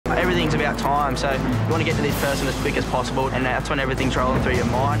everything's about time, so you want to get to this person as quick as possible, and that's when everything's rolling through your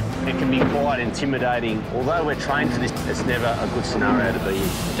mind. It can be quite intimidating. Although we're trained for this, it's never a good scenario to be in.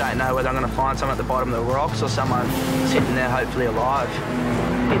 Don't know whether I'm going to find someone at the bottom of the rocks or someone sitting there hopefully alive.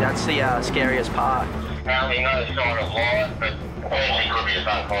 Yeah, that's the scariest part. Well, we know the sign of life, but he could be just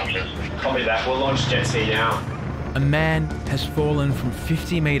unconscious. Copy that. We'll launch jet ski now. A man has fallen from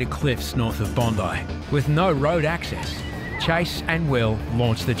 50-metre cliffs north of Bondi. With no road access, Chase and Will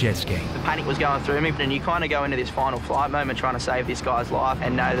launched the jet ski. The panic was going through me, and you kind of go into this final flight moment trying to save this guy's life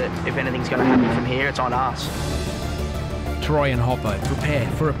and know that if anything's going to happen from here, it's on us. Troy and Hoppo prepared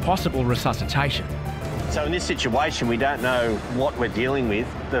for a possible resuscitation. So in this situation, we don't know what we're dealing with.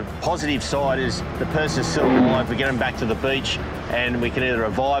 The positive side is the person's still alive. We get them back to the beach and we can either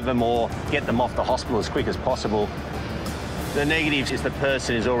revive them or get them off the hospital as quick as possible. The negative is the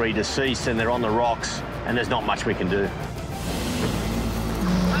person is already deceased and they're on the rocks and there's not much we can do.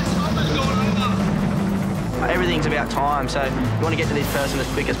 Everything's about time, so you want to get to this person as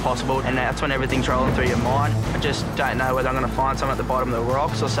quick as possible, and that's when everything's rolling through your mind. I just don't know whether I'm going to find someone at the bottom of the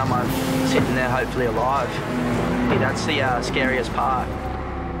rocks or someone sitting there hopefully alive. Yeah, that's the scariest part.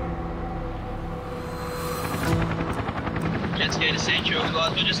 Jet ski to Central,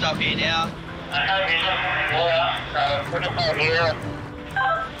 guys. We're just up here now.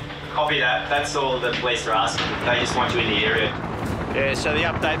 Copy that. That's all the police are asking. They just want you in the area. Yeah, so the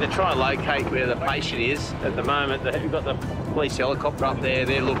update, they're trying to locate where the patient is. At the moment, we've got the police helicopter up there,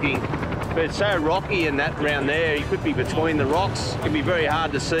 they're looking. But it's so rocky and that round there, you could be between the rocks. It can be very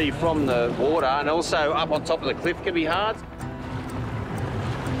hard to see from the water, and also up on top of the cliff can be hard.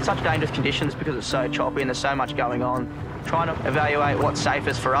 Such dangerous conditions because it's so choppy and there's so much going on. Trying to evaluate what's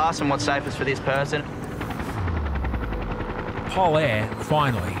safest for us and what's safest for this person. Pol Air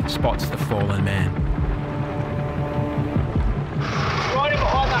finally spots the fallen man. Right in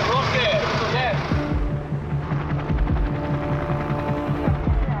behind that rock there, to the left.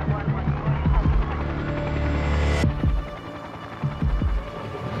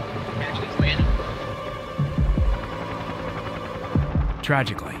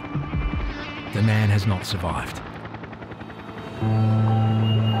 Tragically, the man has not survived.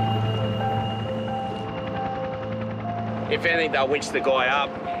 If anything, they'll winch the guy up.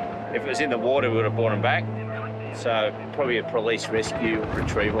 If it was in the water, we would have brought him back. So probably a police rescue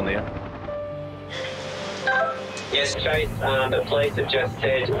retrieval now. Yes, Chase, the police have just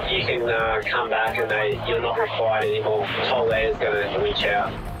said you can come back and you're not required anymore. Pol Air is going to reach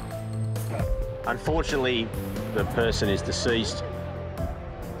out. Unfortunately, the person is deceased.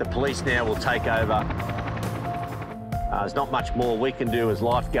 The police now will take over. There's not much more we can do as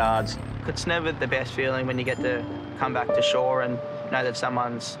lifeguards. It's never the best feeling when you get to come back to shore and know that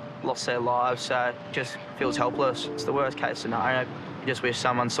someone's lost their lives, so it just feels helpless. It's the worst case scenario. You just wish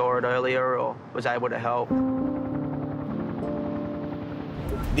someone saw it earlier or was able to help.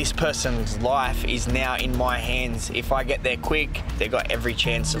 This person's life is now in my hands. If I get there quick, they've got every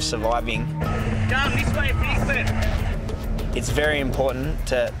chance of surviving. Come this way, Cliff. It's very important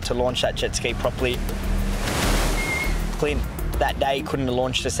to launch that jet ski properly. Clint, that day couldn't have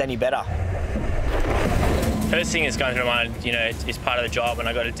launched us any better. First thing that's going through my mind, you know, it's part of the job and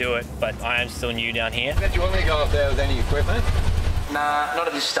I got to do it, but I am still new down here. Do you want me to go up there with any equipment? Nah, not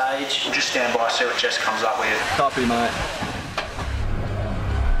at this stage. We'll just stand by, see what Jess comes up with. Copy, mate.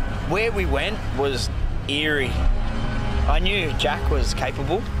 Where we went was eerie. I knew Jack was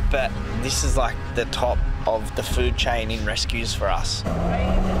capable, but this is like the top of the food chain in rescues for us.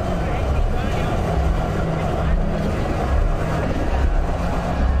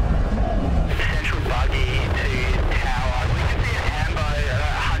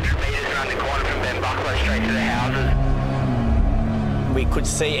 We could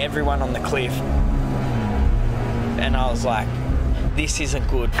see everyone on the cliff, and I was like, this isn't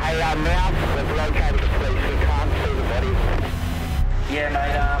good. Hey, now we've located the police, we can't see the body. Yeah,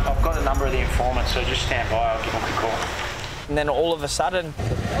 mate, I've got a number of the informants, so just stand by, I'll give them a call. And then all of a sudden... Hey,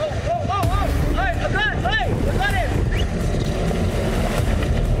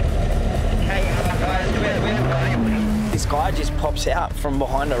 I got him! This guy just pops out from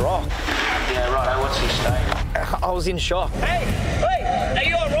behind a rock. Yeah, right, what's his state? I was in shock. Hey, are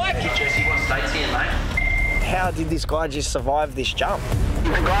you alright? Jesse, what state's he in, mate? How did this guy just survive this jump?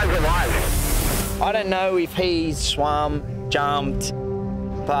 The guy's alive. I don't know if he swam, jumped,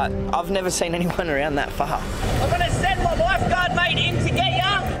 but I've never seen anyone around that far. I'm gonna send my lifeguard mate in to get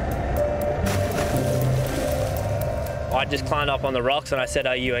ya. I just climbed up on the rocks and I said,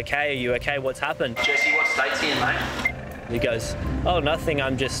 are you okay? Are you okay? What's happened? Jesse, what state's he in, mate? He goes, oh, nothing.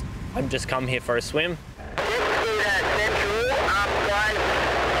 I'm just come here for a swim. Central, guys,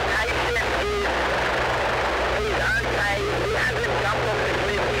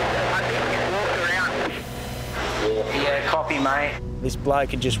 mate. This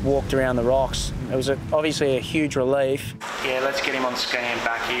bloke had just walked around the rocks. It was obviously a huge relief. Yeah, let's get him on scan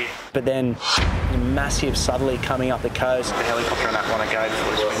back here. But then a massive southerly coming up the coast. The helicopter and that want to go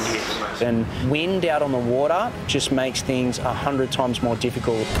before it's windy. And wind out on the water just makes things 100 times more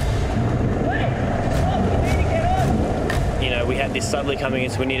difficult. You know, we had this southerly coming in,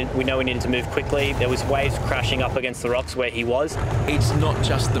 so we know we needed to move quickly. There was waves crashing up against the rocks where he was. It's not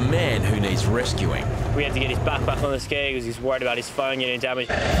just the man who needs rescuing. We had to get his back on the ski because he's worried about his phone getting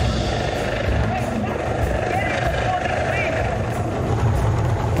damaged.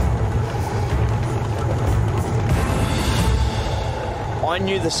 I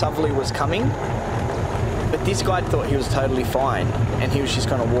knew the southerly was coming, but this guy thought he was totally fine and he was just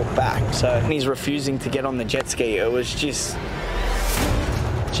going to walk back. So he's refusing to get on the jet ski. It was just...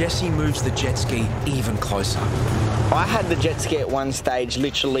 Jesse moves the jet ski even closer. I had the jet ski at one stage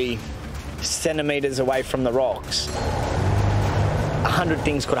literally centimetres away from the rocks. 100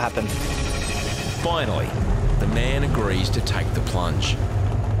 things could happen. Finally, the man agrees to take the plunge.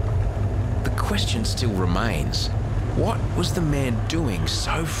 The question still remains, what was the man doing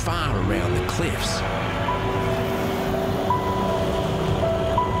so far around the cliffs?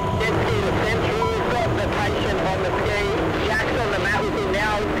 Jet ski in the centre, we've got the patient on the ski. Jack's on the mat with him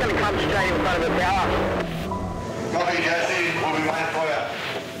now, he's going to come straight in front of the tower. Copy, Jesse. We'll be waiting for you.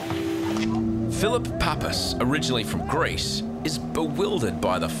 Philip Pappas, originally from Greece, is bewildered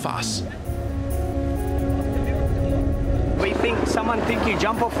by the fuss. Someone think you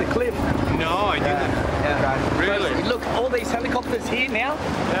jump off the cliff. No, I didn't. Yeah. Really? Look, all these helicopters here now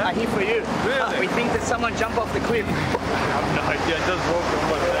are here for you. Really? We think that someone jumped off the cliff. I have no idea. It does walk from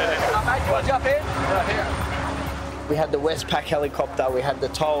what's there. Mate, you want to jump in? Right here. We had the Westpac helicopter, we had the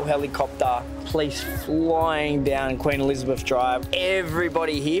toll helicopter, police flying down Queen Elizabeth Drive.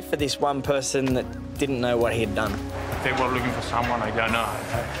 Everybody here for this one person that didn't know what he had done. They were looking for someone, I don't know.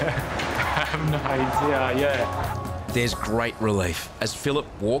 I have no idea, yeah. There's great relief as Philip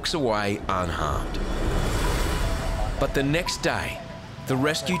walks away unharmed. But the next day, the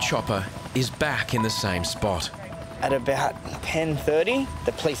rescue chopper is back in the same spot. At about 10:30,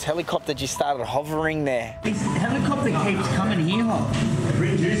 the police helicopter just started hovering there. This helicopter keeps coming here, Hop.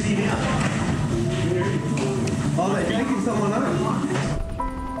 Bring Juicy now. Oh, they're taking someone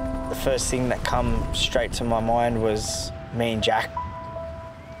home. The first thing that come straight to my mind was me and Jack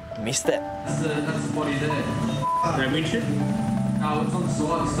missed it. That's the body there. That windshield? No, it's on the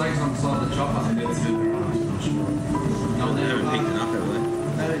side. The stake's on the side of the chopper. That's it. They haven't picked it up,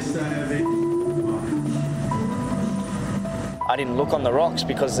 have they? I didn't look on the rocks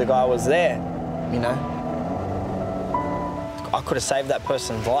because the guy was there, you know. I could have saved that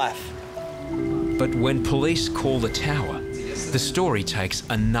person's life. But when police call the tower, the story takes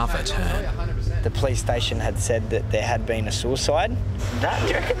another turn. The police station had said that there had been a suicide. Do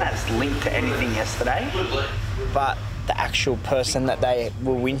you reckon that's linked to anything yesterday? But the actual person that they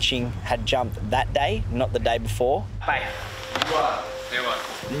were winching had jumped that day, not the day before. Hey. New one.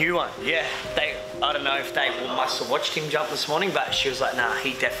 New one, yeah. I don't know if they must have watched him jump this morning, but she was like, nah,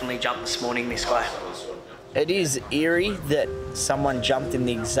 he definitely jumped this morning, this guy. It is eerie that someone jumped in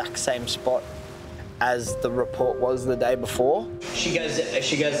the exact same spot as the report was the day before. She goes,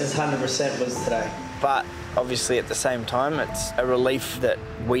 this 100% was today. But obviously at the same time, it's a relief that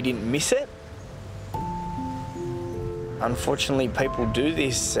we didn't miss it. Unfortunately, people do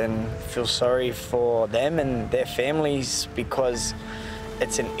this and feel sorry for them and their families because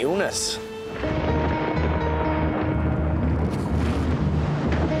it's an illness.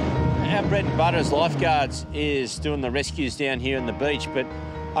 Our bread and butter as lifeguards is doing the rescues down here on the beach, but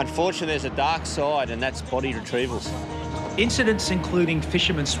unfortunately there's a dark side and that's body retrievals. Incidents including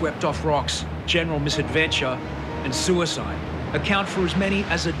fishermen swept off rocks, general misadventure and suicide account for as many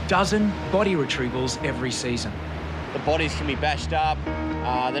as a dozen body retrievals every season. The bodies can be bashed up,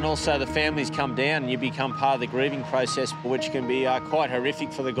 then also the families come down and you become part of the grieving process, which can be quite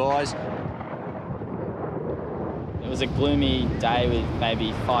horrific for the guys. It was a gloomy day with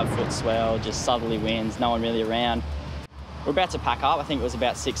maybe 5-foot swell, just southerly winds, no one really around. We're about to pack up, I think it was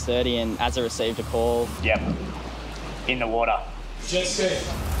about 6:30, and as I received a call... Yep, in the water. Jet ski.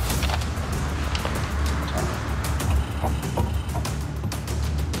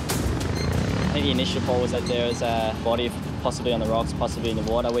 I think the initial call was that there was a body possibly on the rocks, possibly in the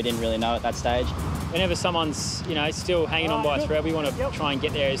water. We didn't really know at that stage. Whenever someone's, still hanging on by a thread, we want to try and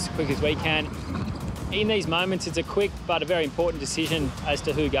get there as quick as we can. In these moments, it's a quick but a very important decision as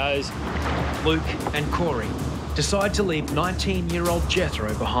to who goes. Luke and Corey decide to leave 19-year-old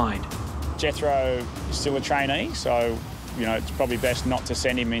Jethro behind. Jethro is still a trainee, so, it's probably best not to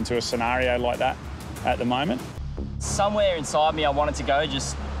send him into a scenario like that at the moment. Somewhere inside me I wanted to go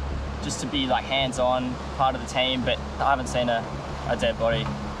just to be like hands-on, part of the team, but I haven't seen a dead body,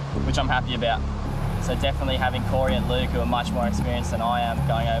 which I'm happy about. So definitely having Corey and Luke, who are much more experienced than I am,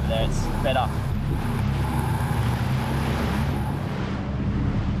 going over there, it's better.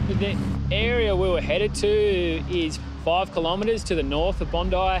 The area we were headed to is 5 kilometres to the north of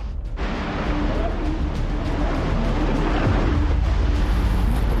Bondi.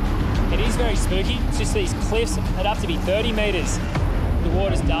 It is very spooky. It's just these cliffs that have to be 30 metres. The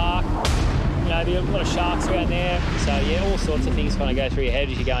water's dark. You know, there's a lot of sharks around there. So yeah, all sorts of things kind of go through your head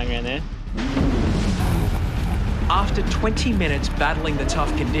as you're going around there. After 20 minutes battling the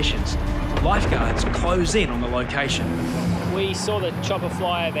tough conditions, lifeguards close in on the location. We saw the chopper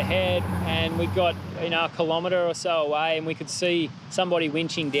fly overhead and we got, you know, a kilometre or so away and we could see somebody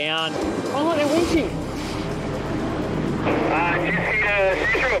winching down. Oh, look, they're winching. Just here,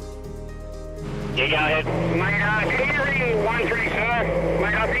 Central. Yeah, go ahead. Mate, can you ring 13 sir?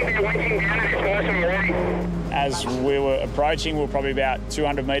 Mate, I think they're winching down at this person already. As we were approaching, we were probably about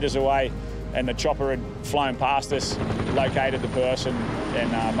 200 metres away and the chopper had flown past us, located the person,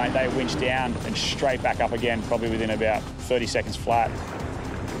 and mate, they winched down and straight back up again, probably within about 30 seconds flat.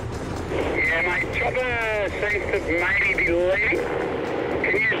 Yeah, mate, chopper seems to maybe be leaving.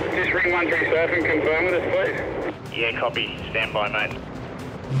 Can you just ring 13 surf and confirm with us, please? Yeah, copy. Stand by, mate.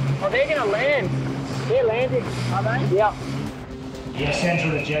 Oh, they're going to land. They're landing, are they? Yep. Yeah,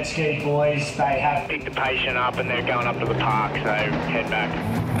 Central to jet ski boys, they have picked the patient up and they're going up to the park, so head back.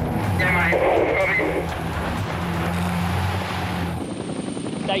 Yeah, mate,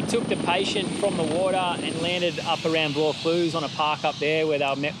 copy. They took the patient from the water and landed up around Vaucluse on a park up there where they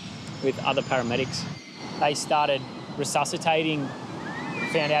were met with other paramedics. They started resuscitating,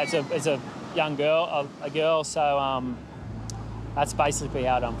 found out it's a young girl, a girl, so that's basically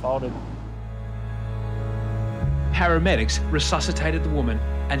how it unfolded. Paramedics resuscitated the woman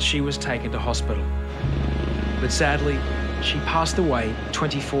and she was taken to hospital. But sadly, she passed away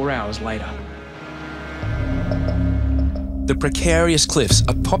 24 hours later. The precarious cliffs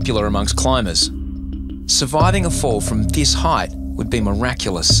are popular amongst climbers. Surviving a fall from this height would be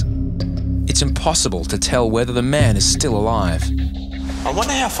miraculous. It's impossible to tell whether the man is still alive. I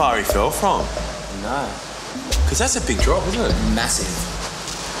wonder how far he fell from. No. Because that's a big drop, isn't it? Massive.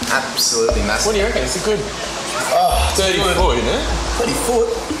 Absolutely massive. What do you reckon? It's a good 30 foot, isn't it? 30 foot?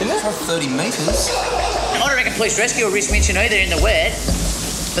 Isn't it? 30 metres. I don't reckon police rescue will risk winching either in the wet,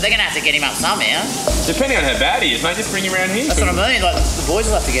 but they're going to have to get him up somehow. Depending on how bad he is, mate, just bring him around here. That's what I mean, like, the boys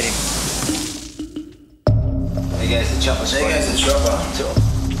will have to get him. There goes the chopper. There goes the chopper.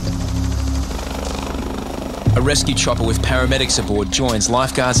 A rescue chopper with paramedics aboard joins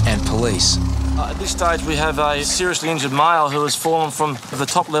lifeguards and police. At this stage, we have a seriously injured male who has fallen from the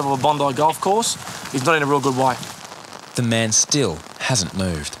top level of Bondi Golf Course. He's not in a real good way. The man still hasn't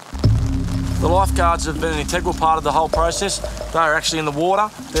moved. The lifeguards have been an integral part of the whole process. They are actually in the water.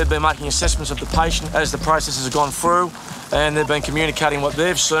 They've been making assessments of the patient as the process has gone through, and they've been communicating what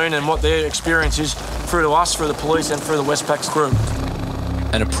they've seen and what their experience is through to us, through the police and through the Westpac's crew.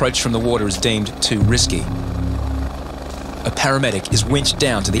 An approach from the water is deemed too risky. A paramedic is winched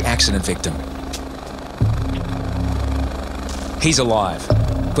down to the accident victim. He's alive,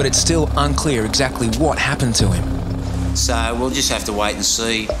 but it's still unclear exactly what happened to him. So we'll just have to wait and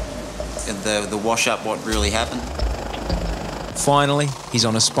see the wash-up, what really happened. Finally, he's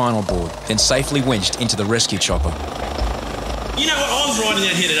on a spinal board, then safely winched into the rescue chopper. You know what, I was riding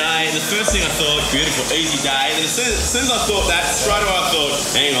down here today and the first thing I thought, beautiful, easy day, and then as soon as I thought that, straight away I thought,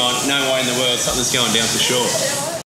 hang on, no way in the world, something's going down for sure.